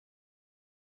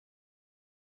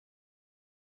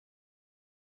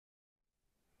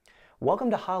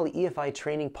Welcome to Holley EFI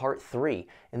Training Part 3.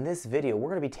 In this video, we're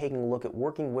going to be taking a look at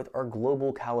working with our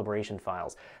global calibration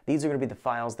files. These are going to be the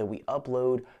files that we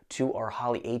upload to our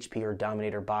Holley HP or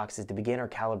Dominator boxes to begin our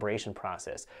calibration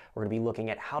process. We're going to be looking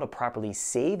at how to properly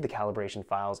save the calibration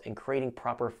files and creating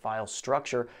proper file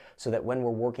structure so that when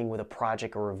we're working with a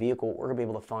project or a vehicle, we're going to be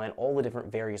able to find all the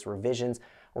different various revisions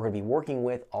we're going to be working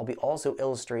with. I'll be also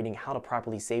illustrating how to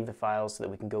properly save the files so that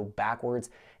we can go backwards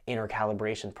in our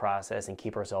calibration process and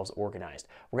keep ourselves organized.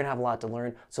 We're going to have a lot to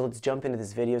learn, so let's jump into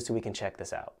this video so we can check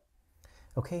this out.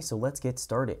 Okay, so let's get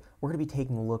started. We're going to be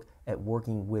taking a look at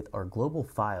working with our global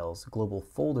files, global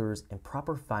folders, and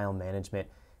proper file management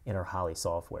in our Holley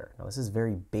software. Now, this is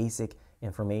very basic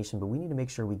information, but we need to make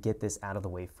sure we get this out of the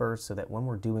way first so that when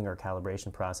we're doing our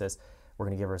calibration process, we're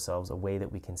going to give ourselves a way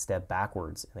that we can step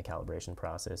backwards in the calibration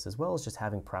process, as well as just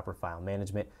having proper file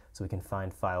management so we can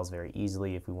find files very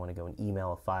easily if we want to go and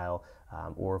email a file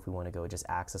or if we want to go just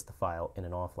access the file in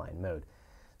an offline mode.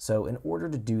 So in order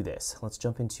to do this, let's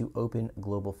jump into Open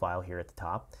Global File here at the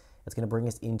top. It's going to bring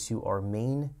us into our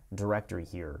main directory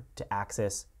here to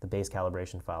access the base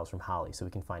calibration files from Holley. So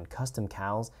we can find custom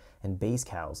cals and base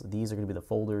cals. These are going to be the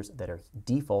folders that are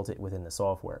defaulted within the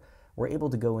software. We're able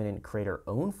to go in and create our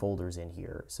own folders in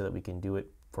here so that we can do it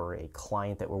for a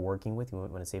client that we're working with. You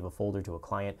want to save a folder to a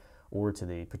client or to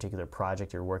the particular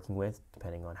project you're working with,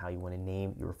 depending on how you want to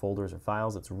name your folders or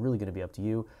files. It's really going to be up to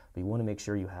you, but you want to make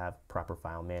sure you have proper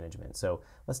file management. So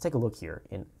let's take a look here.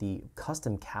 In the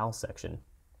custom cal section,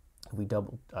 if we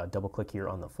double click here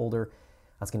on the folder,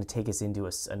 that's going to take us into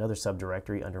another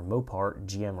subdirectory under Mopar,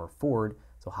 GM, or Ford.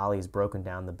 So Holley has broken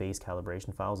down the base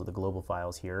calibration files or the global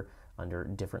files here under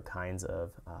different kinds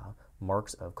of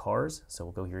marks of cars. So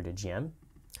we'll go here to GM,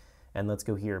 and let's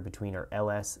go here between our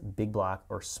LS, big block,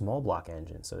 or small block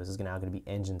engine. So this is now going to be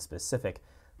engine specific.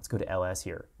 Let's go to LS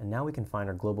here, and now we can find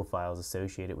our global files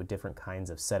associated with different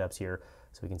kinds of setups here.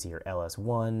 So we can see here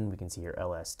LS1, we can see here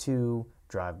LS2,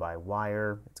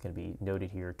 drive-by-wire. It's going to be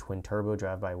noted here twin turbo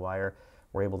drive-by-wire.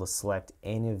 We're able to select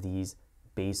any of these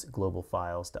base global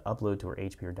files to upload to our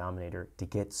HP or Dominator to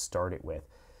get started with.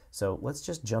 So let's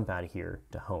just jump out of here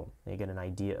to home and you get an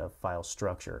idea of file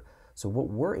structure. So what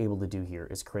we're able to do here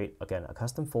is create, again, a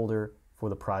custom folder for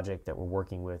the project that we're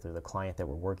working with or the client that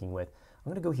we're working with. I'm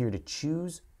going to go here to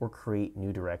choose or create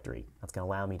new directory. That's going to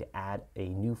allow me to add a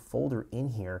new folder in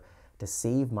here to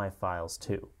save my files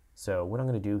to. So what I'm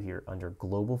going to do here under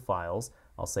global files,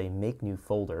 I'll say make new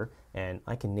folder, and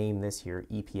I can name this here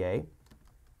EPA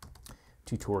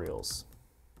tutorials,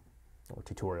 or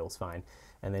tutorials, fine,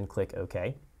 and then click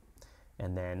OK.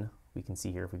 And then we can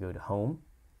see here if we go to home,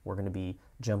 we're going to be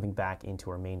jumping back into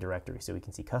our main directory. So we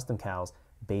can see custom cals,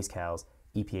 base cals,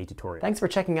 EPA tutorial. Thanks for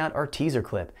checking out our teaser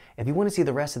clip. If you want to see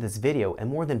the rest of this video and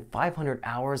more than 500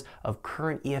 hours of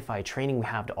current EFI training we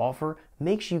have to offer,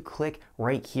 make sure you click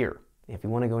right here. If you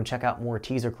want to go and check out more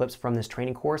teaser clips from this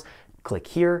training course, click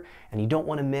here, and you don't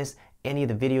want to miss any of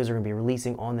the videos we're going to be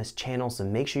releasing on this channel, so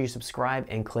make sure you subscribe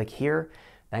and click here.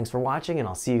 Thanks for watching, and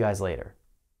I'll see you guys later.